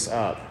opens us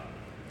up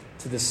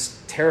to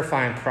this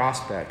terrifying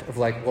prospect of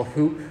like, well,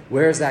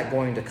 where is that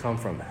going to come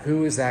from?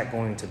 Who is that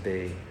going to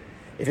be?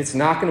 If it's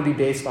not going to be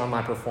based on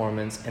my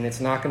performance and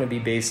it's not going to be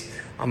based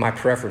on my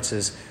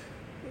preferences,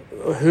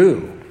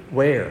 who?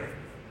 Where?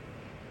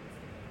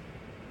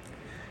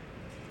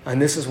 And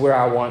this is where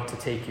I want to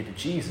take you to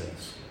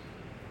Jesus.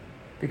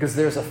 Because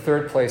there's a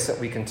third place that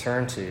we can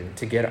turn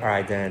to get our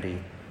identity.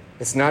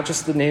 It's not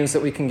just the names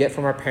that we can get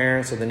from our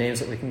parents or the names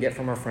that we can get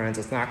from our friends.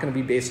 It's not going to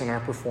be based on our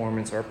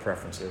performance or our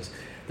preferences.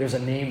 There's a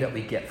name that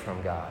we get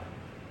from God.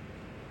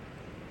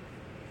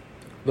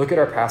 Look at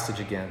our passage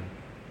again.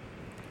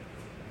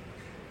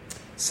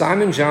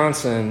 Simon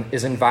Johnson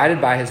is invited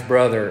by his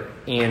brother,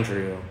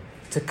 Andrew,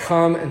 to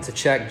come and to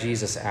check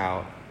Jesus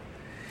out.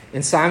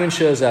 And Simon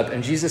shows up,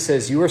 and Jesus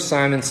says, "You are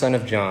Simon, son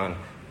of John.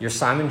 You're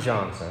Simon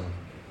Johnson.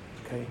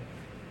 Okay?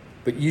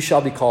 But you shall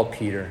be called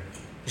Peter.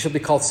 You shall be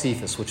called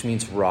Cephas," which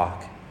means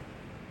rock.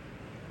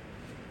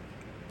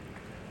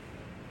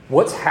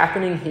 What's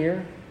happening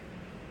here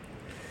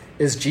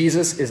is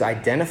Jesus is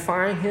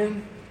identifying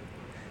him,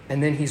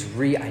 and then he's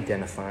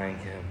re-identifying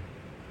him.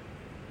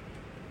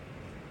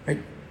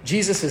 Right?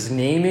 Jesus is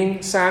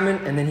naming Simon,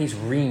 and then he's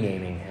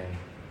renaming him,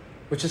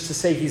 which is to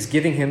say he's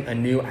giving him a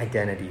new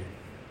identity.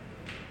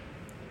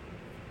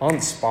 On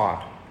the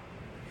spot.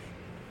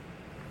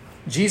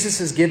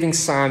 Jesus is giving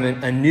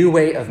Simon a new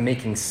way of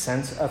making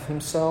sense of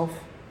himself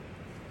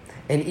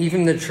and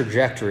even the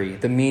trajectory,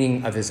 the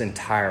meaning of his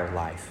entire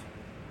life.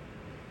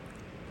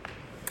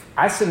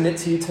 I submit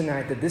to you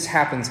tonight that this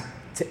happens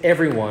to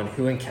everyone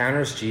who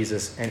encounters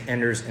Jesus and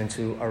enters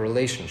into a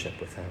relationship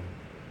with him.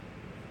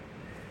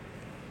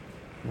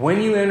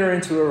 When you enter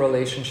into a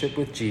relationship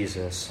with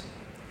Jesus,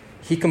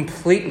 he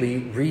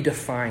completely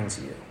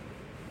redefines you.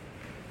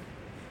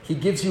 He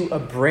gives you a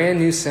brand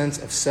new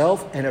sense of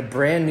self and a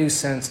brand new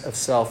sense of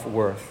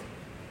self-worth.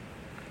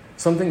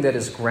 Something that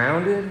is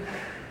grounded,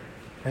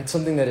 and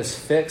something that is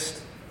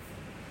fixed,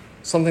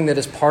 something that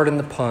is, pardon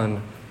the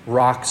pun,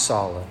 rock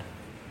solid.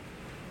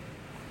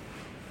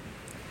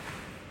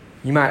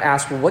 You might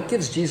ask, well, what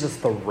gives Jesus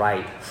the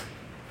right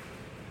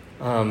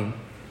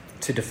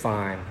to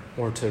define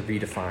or to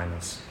redefine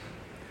us?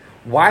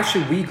 Why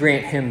should we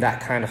grant him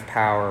that kind of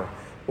power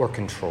or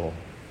control?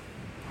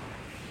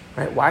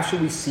 Right? Why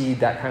should we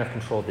cede that kind of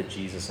control to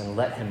Jesus and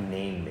let him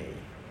name me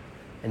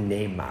and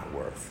name my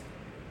worth?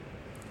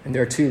 And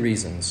there are two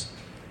reasons.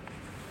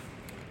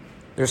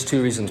 There's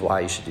two reasons why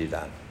you should do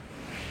that.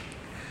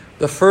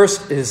 The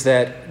first is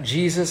that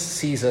Jesus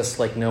sees us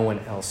like no one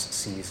else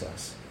sees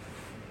us.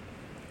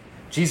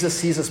 Jesus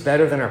sees us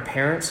better than our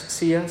parents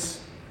see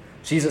us.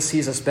 Jesus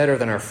sees us better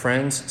than our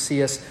friends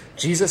see us.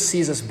 Jesus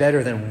sees us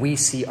better than we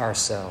see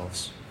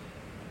ourselves.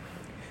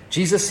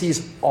 Jesus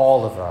sees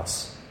all of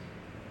us.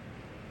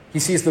 He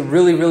sees the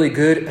really, really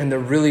good and the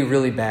really,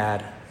 really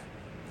bad.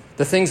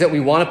 The things that we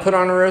want to put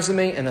on our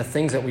resume and the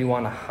things that we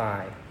want to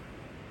hide.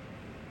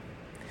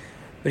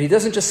 But he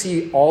doesn't just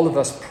see all of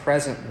us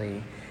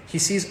presently. He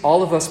sees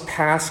all of us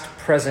past,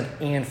 present,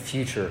 and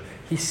future.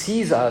 He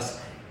sees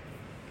us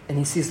and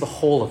he sees the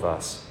whole of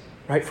us,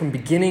 right? From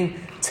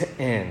beginning to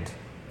end.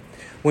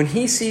 When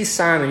he sees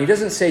Simon, he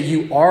doesn't say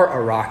you are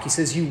a rock. He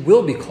says you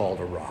will be called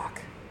a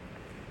rock.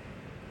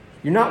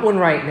 You're not one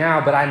right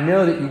now, but I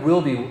know that you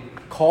will be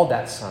called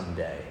that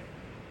someday.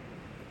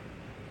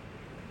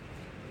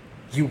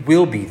 You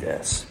will be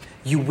this.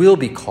 You will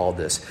be called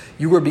this.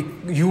 You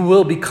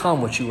will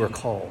become what you were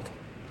called.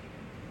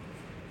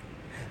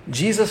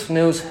 Jesus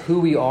knows who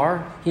we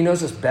are. He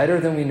knows us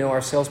better than we know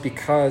ourselves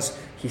because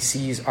he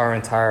sees our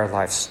entire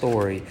life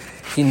story.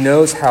 He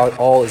knows how it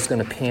all is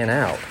going to pan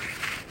out.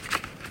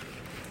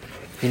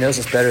 He knows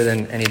us better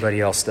than anybody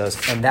else does.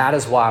 And that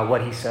is why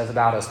what he says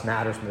about us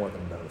matters more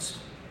than most.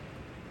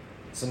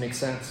 Does that make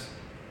sense?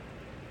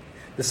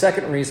 The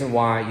second reason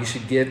why you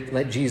should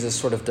let Jesus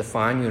sort of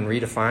define you and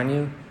redefine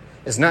you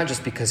is not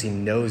just because he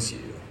knows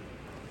you,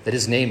 that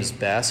his name is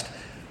best,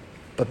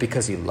 but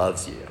because he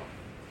loves you.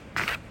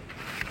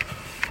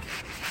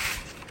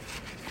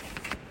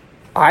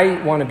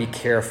 I want to be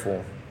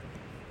careful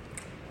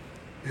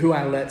who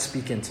I let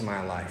speak into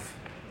my life.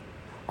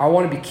 I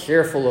want to be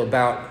careful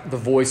about the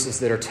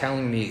voices that are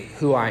telling me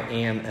who I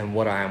am and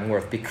what I am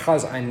worth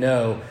because I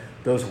know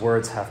those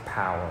words have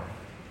power.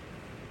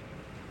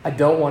 I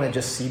don't want to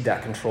just cede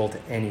that control to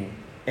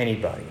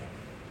anybody.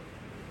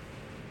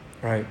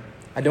 Right?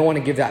 I don't want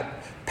to give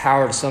that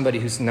power to somebody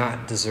who's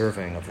not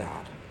deserving of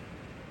that.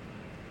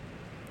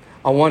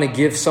 I want to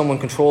give someone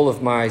control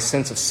of my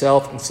sense of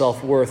self and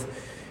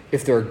self-worth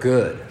if they're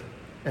good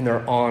and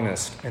they're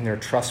honest and they're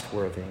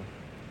trustworthy.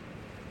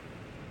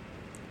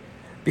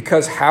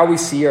 Because how we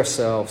see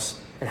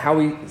ourselves and how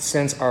we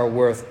sense our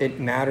worth, it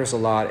matters a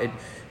lot.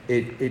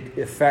 It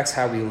affects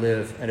how we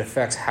live. It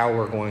affects how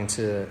we're going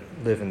to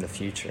live in the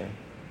future.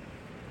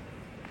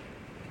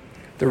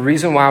 The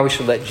reason why we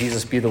should let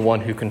Jesus be the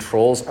one who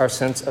controls our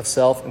sense of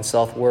self and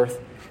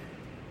self-worth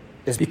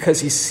is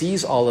because he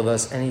sees all of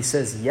us and he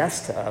says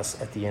yes to us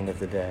at the end of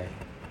the day.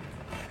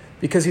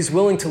 Because he's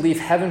willing to leave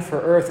heaven for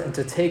earth and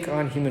to take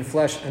on human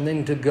flesh and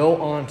then to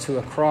go on to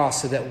a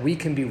cross so that we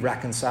can be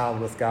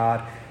reconciled with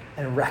God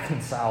and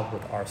reconciled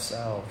with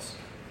ourselves.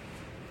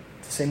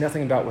 To say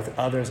nothing about with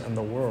others and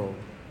the world.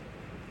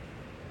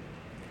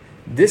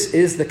 This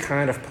is the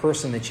kind of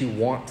person that you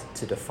want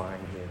to define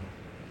you.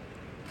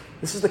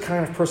 This is the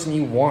kind of person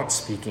you want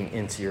speaking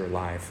into your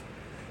life.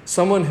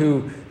 Someone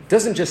who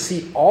doesn't just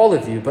see all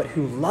of you, but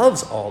who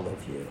loves all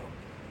of you.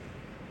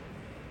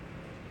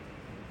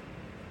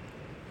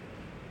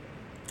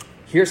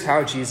 Here's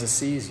how Jesus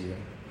sees you.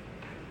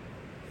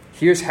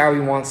 Here's how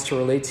he wants to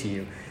relate to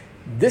you.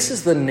 This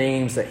is the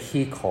names that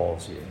he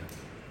calls you.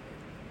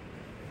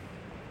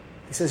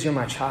 He says, you're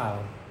my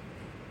child.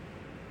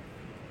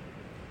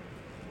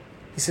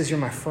 He says, you're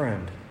my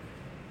friend.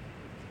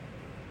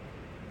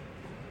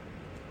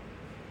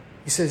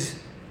 He says,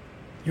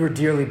 you're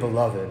dearly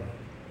beloved.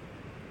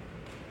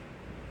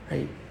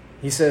 Right?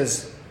 He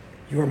says,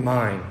 you're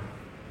mine.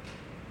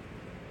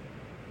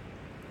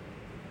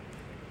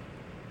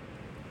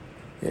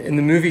 In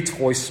the movie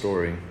Toy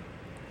Story,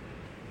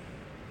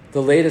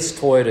 the latest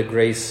toy to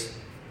grace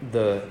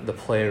the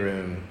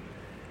playroom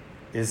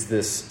is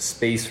this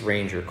space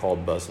ranger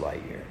called Buzz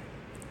Lightyear.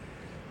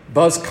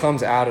 Buzz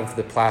comes out of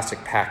the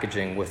plastic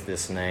packaging with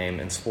this name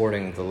and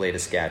sporting the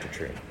latest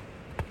gadgetry.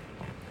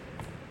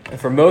 And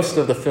for most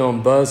of the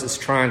film, Buzz is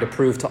trying to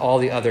prove to all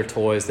the other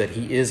toys that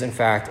he is, in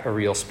fact, a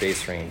real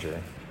space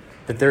ranger.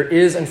 That there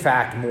is, in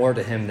fact, more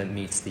to him than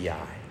meets the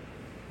eye.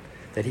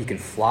 That he can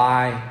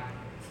fly,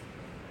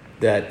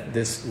 that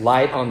this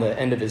light on the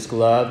end of his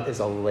glove is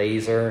a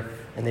laser,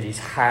 and that he's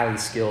highly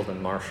skilled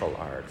in martial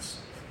arts.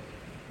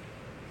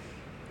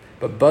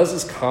 But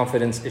Buzz's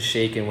confidence is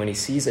shaken when he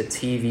sees a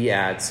TV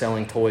ad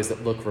selling toys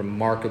that look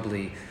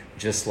remarkably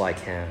just like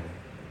him.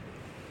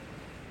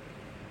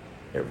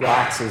 It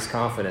rocks his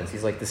confidence.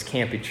 He's like, this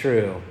can't be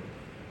true.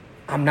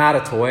 I'm not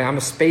a toy. I'm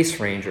a space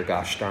ranger,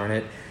 gosh darn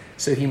it.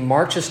 So he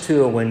marches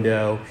to a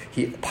window,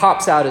 he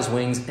pops out his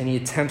wings, and he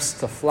attempts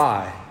to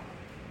fly.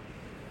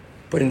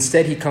 But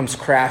instead he comes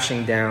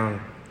crashing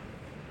down.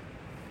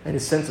 And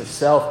his sense of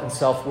self and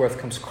self-worth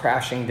comes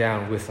crashing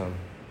down with him.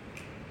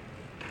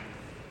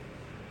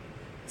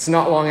 It's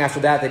not long after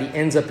that he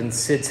ends up in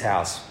Sid's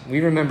house.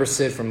 We remember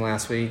Sid from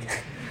last week,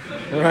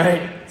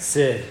 right?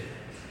 Sid.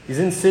 He's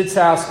in Sid's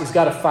house. He's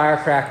got a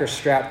firecracker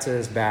strapped to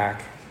his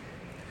back.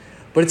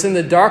 But it's in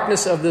the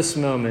darkness of this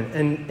moment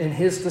and in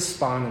his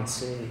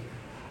despondency,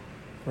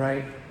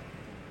 right?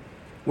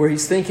 Where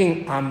he's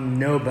thinking, I'm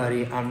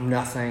nobody, I'm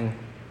nothing,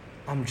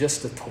 I'm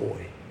just a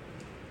toy.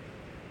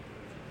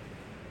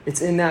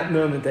 It's in that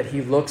moment that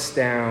he looks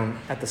down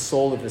at the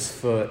sole of his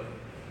foot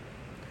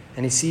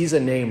and he sees a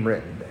name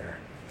written there.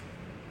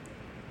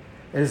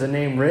 It is a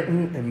name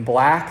written in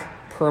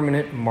black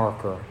permanent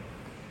marker.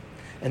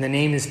 And the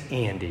name is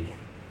Andy.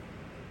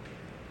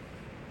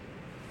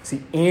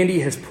 See, Andy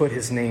has put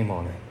his name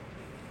on it.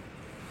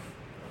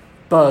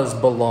 Buzz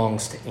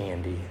belongs to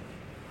Andy.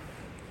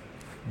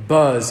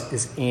 Buzz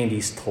is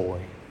Andy's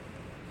toy.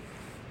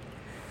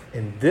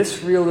 And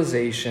this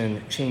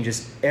realization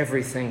changes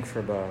everything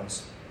for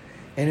Buzz.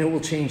 And it will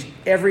change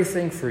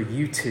everything for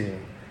you too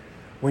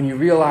when you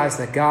realize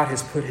that God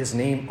has put his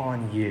name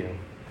on you.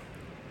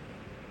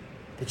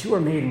 That you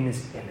are made in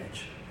his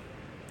image.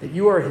 That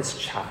you are his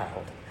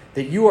child.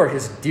 That you are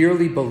his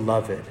dearly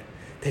beloved,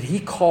 that he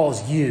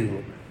calls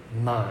you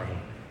mine.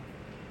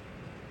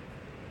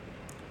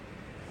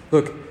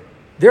 Look,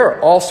 there are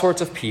all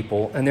sorts of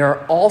people and there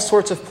are all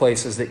sorts of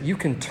places that you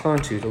can turn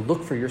to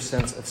look for your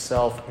sense of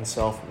self and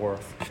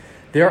self-worth.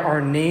 There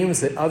are names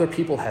that other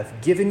people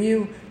have given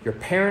you, your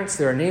parents.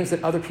 There are names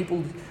that other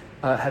people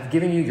have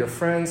given you, your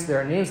friends.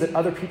 There are names that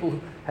other people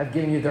have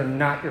given you. They're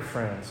not your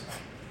friends,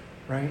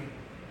 right?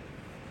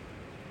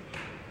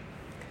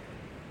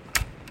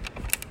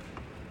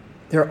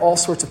 There are all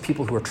sorts of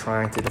people who are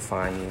trying to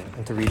define you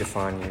and to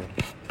redefine you.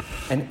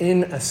 And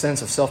in a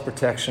sense of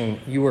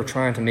self-protection, you are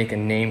trying to make a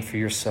name for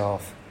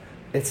yourself.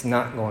 It's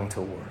not going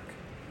to work.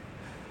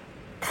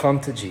 Come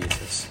to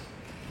Jesus.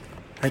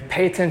 And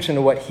pay attention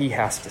to what he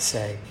has to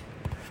say.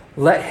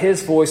 Let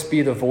his voice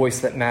be the voice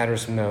that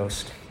matters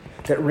most,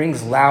 that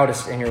rings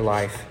loudest in your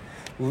life.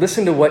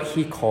 Listen to what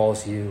he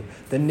calls you,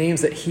 the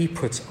names that he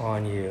puts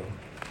on you.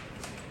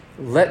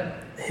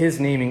 Let his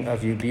naming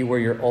of you be where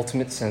your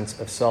ultimate sense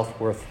of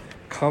self-worth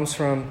comes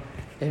from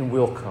and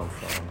will come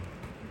from.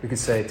 We could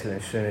say to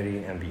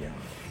infinity and beyond.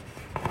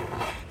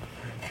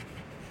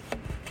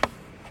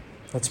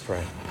 Let's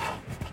pray.